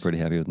 I'm still pretty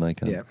happy with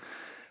Nikon. Yeah.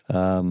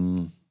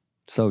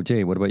 So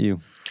Jay, what about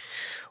you?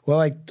 Well,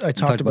 I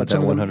talked about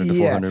that 100 to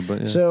 400,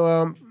 but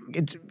So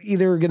it's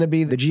either going to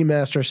be the G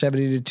Master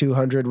 70 to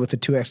 200 with the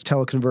 2x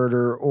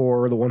teleconverter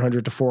or the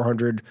 100 to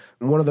 400.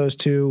 One of those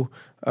two.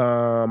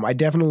 I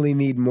definitely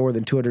need more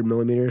than 200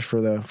 millimeters for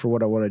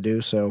what I want to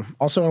do. So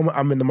also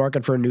I'm in the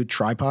market for a new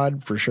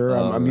tripod for sure.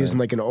 I'm using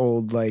like an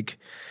old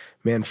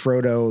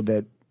Manfrotto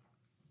that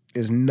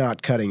is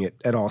not cutting it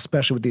at all,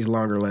 especially with these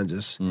longer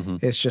lenses.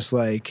 It's just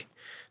like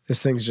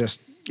this thing's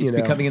just it's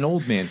becoming an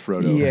old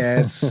Manfrotto.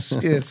 Yeah,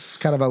 it's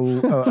kind of a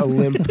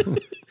limp.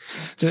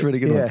 It's a pretty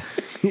good one.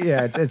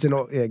 Yeah, it's an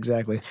old,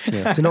 exactly.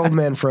 Yeah. It's an old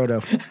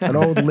Manfrotto, an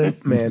old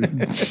limp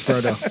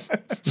Manfrotto.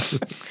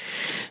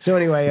 So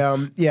anyway,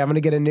 I'm going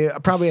to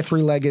get probably a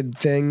 3-legged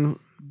thing.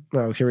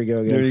 Oh, here we go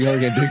again. There you go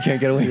again. Dude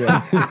can't get away.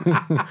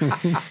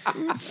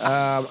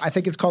 I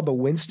think it's called the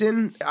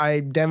Winston.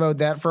 I demoed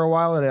that for a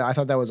while, and I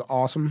thought that was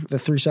awesome, the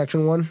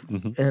 3-section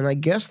one. And I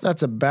guess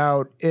that's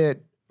about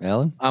it.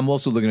 Alan? I'm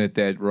also looking at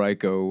that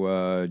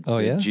Ryko.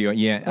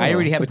 I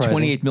already have a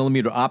 28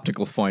 millimeter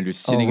optical finder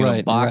sitting in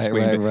a box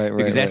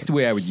because that's the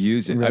way I would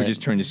use it. I would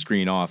just turn the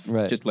screen off,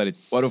 just let it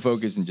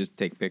autofocus and just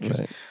take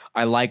pictures.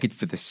 I like it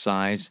for the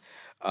size.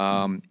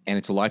 And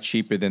it's a lot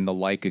cheaper than the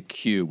Leica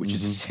Q, which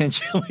is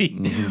essentially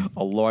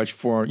a large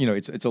form.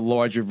 It's a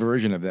larger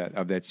version of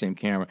that same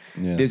camera.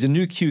 Yeah. There's a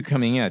new Q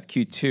coming out,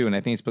 Q2, and I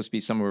think it's supposed to be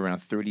somewhere around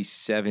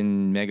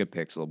 37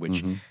 megapixel,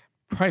 which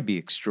probably be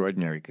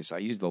extraordinary because I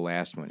used the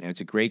last one, and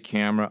it's a great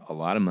camera, a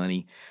lot of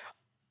money.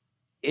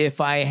 If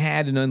I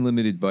had an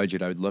unlimited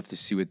budget, I would love to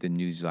see what the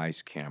new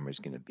Zeiss camera is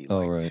going to be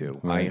like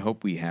too. I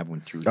hope we have one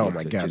through. Oh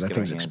my god, that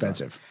thing's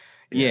expensive.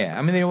 Yeah,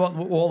 I mean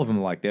all of them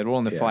are like that. They're all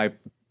in the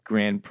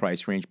 $5,000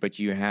 price range, but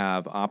you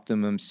have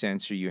optimum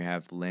sensor, you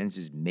have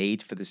lenses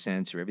made for the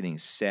sensor,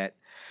 everything's set.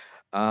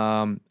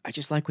 I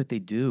just like what they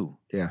do.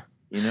 Yeah.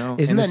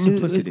 Isn't that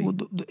simplicity?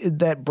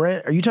 That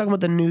brand? Are you talking about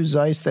the new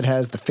Zeiss that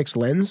has the fixed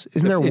lens?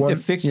 Isn't there one? The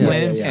fixed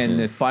lens and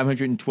the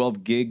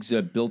 512 gigs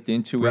built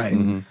into it,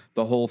 and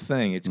the whole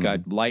thing. It's got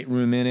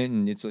Lightroom in it,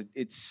 and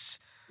it's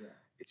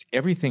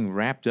everything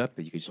wrapped up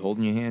that you can just hold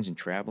in your hands and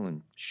travel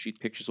and shoot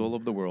pictures all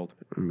over the world.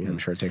 I'm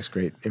sure it takes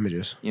great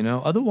images.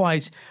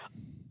 Otherwise,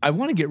 I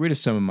want to get rid of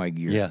some of my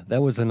gear. Yeah,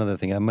 that was another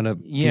thing. I'm going to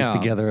piece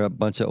together a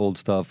bunch of old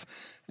stuff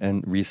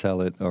and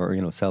resell it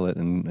or, sell it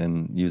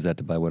and use that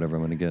to buy whatever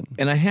I'm going to get.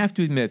 And I have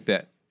to admit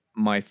that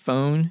my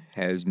phone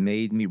has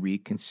made me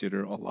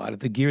reconsider a lot of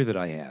the gear that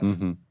I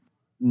have.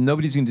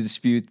 Nobody's going to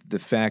dispute the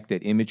fact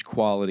that image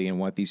quality and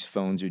what these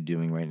phones are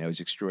doing right now is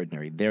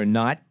extraordinary. They're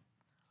not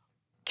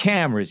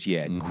cameras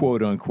yet,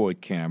 quote unquote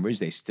cameras.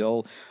 They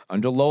still,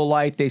 under low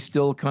light, they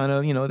still kind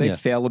of, they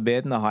fail a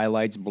bit and the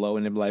highlights blow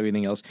and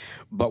everything else.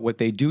 But what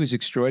they do is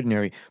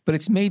extraordinary. But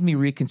it's made me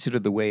reconsider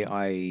the way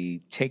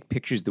I take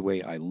pictures, the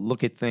way I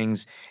look at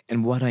things,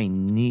 and what I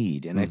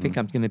need. And I think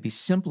I'm going to be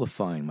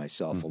simplifying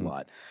myself a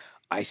lot.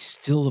 I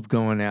still love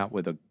going out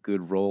with a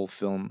good roll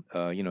film,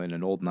 in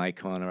an old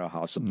Nikon or a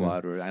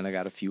Hasselblad, and I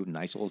got a few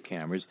nice old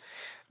cameras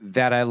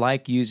that I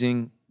like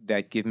using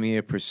that give me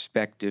a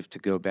perspective to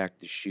go back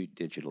to shoot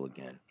digital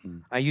again.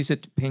 I use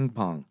it to ping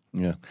pong.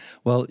 Yeah.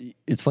 Well,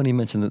 it's funny you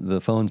mentioned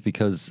the phones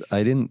because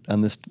I didn't,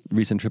 on this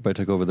recent trip I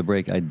took over the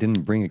break, I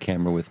didn't bring a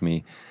camera with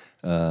me.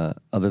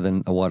 other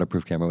than a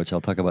waterproof camera, which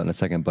I'll talk about in a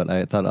second. But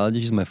I thought I'll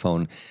just use my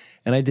phone,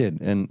 and I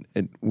did, and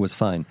it was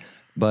fine.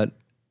 But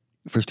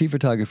for street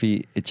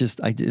photography,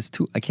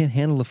 I can't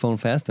handle the phone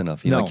fast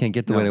enough. I can't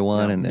get the way I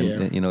want, and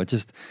it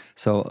just,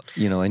 so,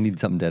 I need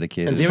something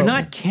dedicated. And they're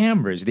not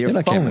cameras, they're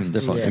not phones. Cameras,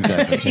 they're phones,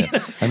 exactly. Yeah.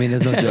 I mean,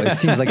 there's no joke. It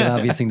seems like an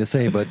obvious thing to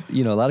say, but,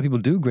 a lot of people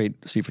do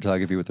great street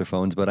photography with their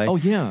phones, but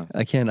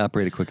I can't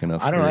operate it quick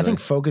enough. I don't know. I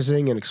think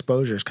focusing and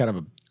exposure is kind of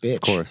a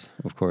bitch.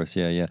 Of course,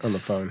 yeah. On the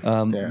phone.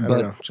 I don't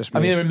know. Just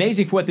me. they're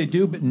amazing for what they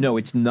do, but no,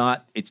 it's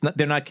not.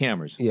 They're not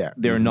cameras. Yeah.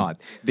 They're not.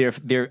 They're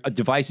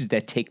devices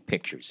that take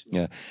pictures.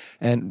 Yeah.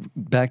 And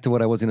back to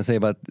what I was going to say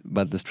about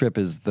this trip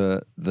is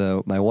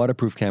my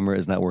waterproof camera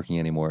is not working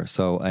anymore.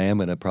 So I am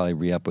going to probably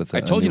re-up with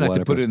I told you not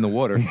to put it in the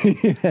water.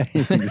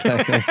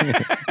 Exactly.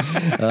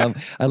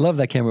 I love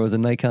that camera. It was a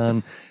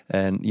Nikon,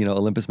 and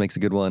Olympus makes a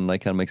good one.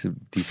 Nikon makes a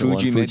decent one.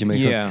 Fuji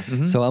makes one.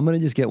 Mm-hmm. So I'm going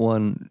to just get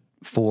one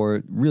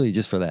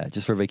just for that,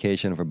 just for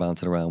vacation, for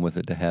bouncing around with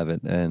it, to have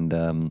it. And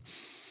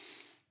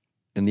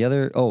the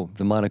other,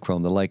 the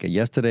monochrome, the Leica.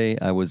 The other day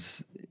I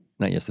was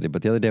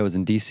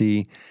in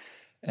DC,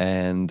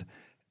 and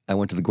I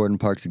went to the Gordon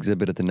Parks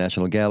exhibit at the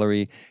National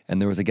Gallery, and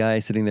there was a guy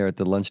sitting there at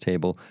the lunch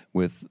table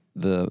with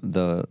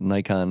the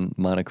Nikon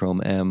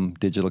monochrome M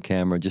digital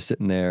camera, just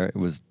sitting there. It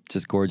was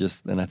just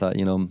gorgeous, and I thought,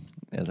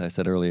 as I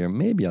said earlier,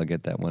 maybe I'll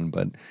get that one,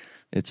 but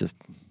it's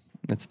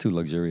too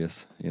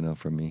luxurious,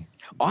 for me.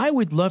 I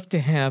would love to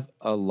have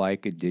a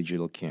Leica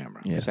digital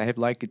camera, because I have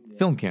Leica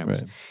film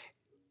cameras. Right.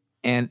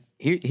 And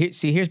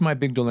here's my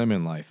big dilemma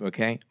in life,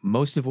 okay?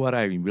 Most of what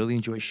I really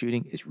enjoy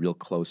shooting is real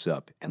close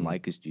up, and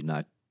Leicas do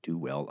not do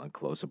well on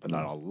close up, and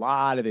not a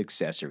lot of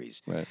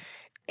accessories. Right.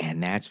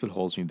 And that's what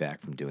holds me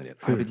back from doing it.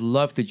 I would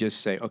love to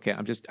just say, okay,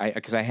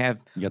 because I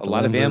have a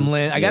lot lenses. of M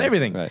lens. I got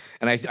everything. Right.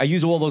 And I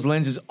use all those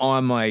lenses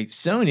on my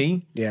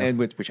Sony, Yeah.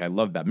 which I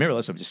love about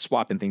mirrorless. I'm just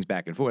swapping things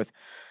back and forth.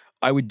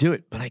 I would do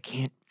it, but I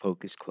can't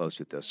focus close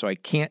with those. So I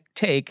can't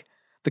take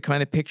the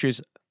kind of pictures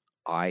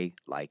I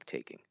like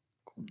taking.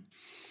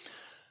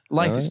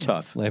 Life is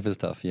tough. Life is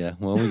tough, yeah.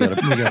 Well, we got a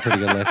pretty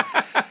good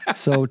life.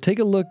 So take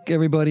a look,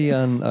 everybody,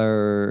 on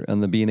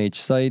the B&H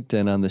site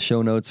and on the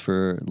show notes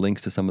for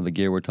links to some of the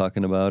gear we're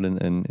talking about,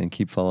 and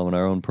keep following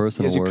our own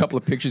personal There's work. a couple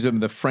of pictures of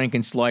the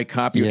Frankenslide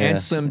copier and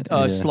some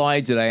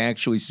slides that I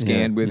actually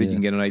scanned with it. You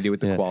can get an idea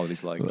what the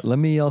quality's like. Let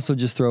me also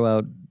just throw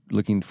out,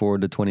 looking forward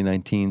to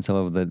 2019, some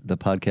of the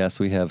podcasts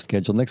we have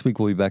scheduled. Next week,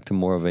 we'll be back to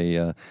more of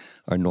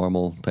our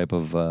normal type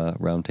of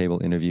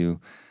roundtable interview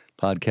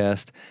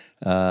podcast.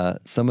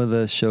 Some of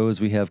the shows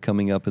we have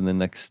coming up in the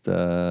next few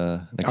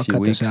weeks. I'll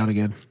cut this out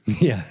again.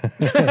 Yeah.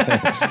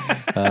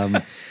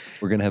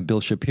 We're going to have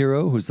Bill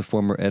Shapiro, who's the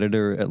former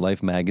editor at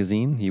Life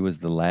magazine. He was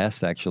the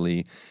last,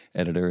 actually,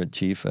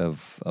 editor-in-chief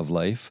of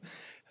Life.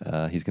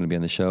 He's going to be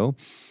on the show.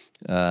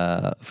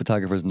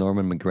 Photographers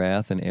Norman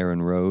McGrath and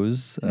Aaron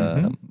Rose,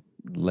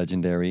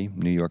 legendary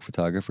New York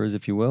photographers,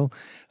 if you will.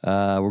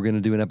 We're going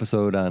to do an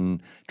episode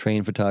on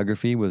train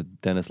photography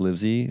with Dennis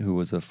Livesey, who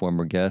was a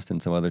former guest,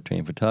 and some other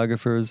train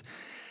photographers.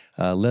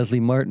 Leslie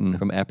Martin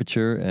from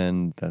Aperture,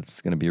 and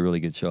that's going to be a really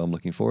good show. I'm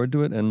looking forward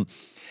to it. And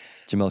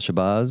Jamel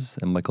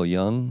Shabazz and Michael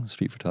Young,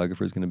 street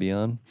photographer, is going to be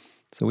on.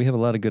 So we have a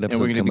lot of good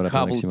episodes coming up in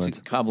the next few months. And we're going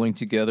to be cobbling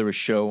together a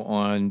show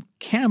on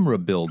camera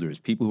builders,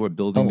 people who are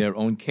building their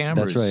own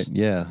cameras. That's right.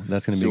 Yeah,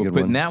 that's going to be a good one. So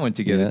we're putting that one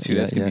together, too.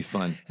 That's going to be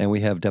fun. And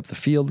we have Depth of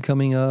Field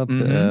coming up.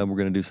 We're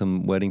going to do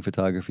some wedding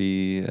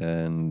photography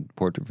and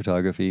portrait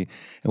photography.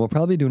 And we'll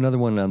probably do another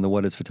one on the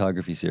What is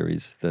Photography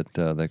series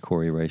that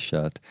Corey Rice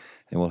shot.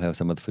 And we'll have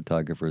some of the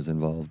photographers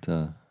involved.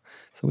 So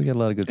we got a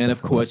lot of good stuff. And,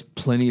 of course,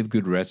 plenty of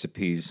good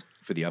recipes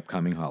for the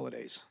upcoming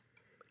holidays.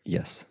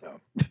 Yes.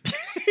 No.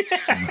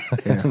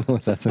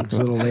 That's It's a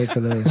little late for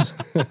those.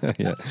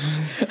 Yeah.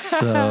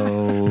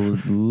 So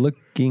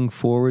looking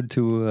forward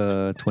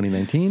to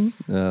 2019,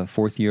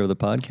 fourth year of the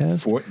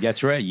podcast.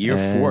 That's right, year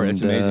 4.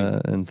 That's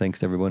amazing. And thanks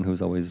to everyone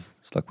who's always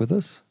stuck with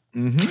us.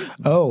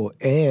 Oh,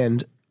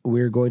 and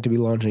we're going to be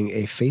launching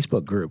a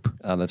Facebook group.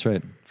 That's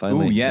right.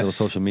 Finally, Ooh, yes.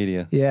 little social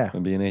media. Yeah.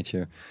 From B&H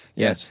here.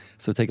 Yes.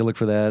 So take a look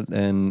for that,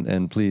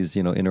 and please,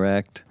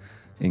 interact,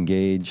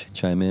 engage,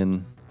 chime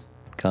in,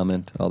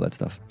 comment, all that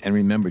stuff. And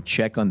remember,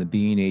 check on the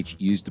B&H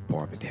used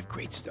department. They have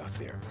great stuff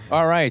there.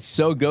 All right,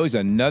 so goes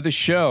another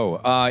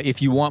show.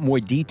 If you want more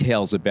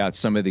details about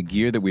some of the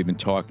gear that we've been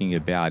talking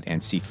about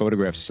and see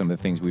photographs of some of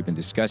the things we've been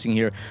discussing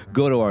here,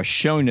 go to our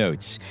show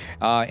notes.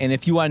 And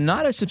if you are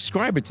not a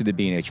subscriber to the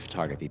B&H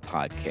Photography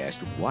Podcast,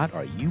 what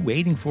are you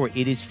waiting for?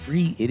 It is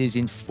free. It is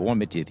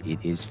informative.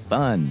 It is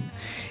fun.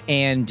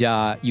 And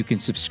you can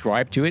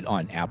subscribe to it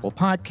on Apple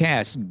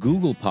Podcasts,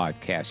 Google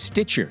Podcasts,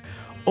 Stitcher,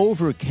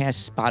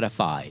 Overcast,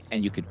 Spotify,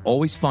 and you can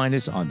always find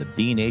us on the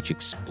B&H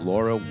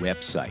Explorer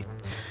website.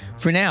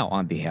 For now,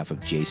 on behalf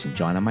of Jason,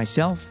 John, and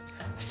myself,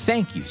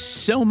 thank you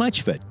so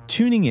much for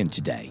tuning in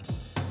today.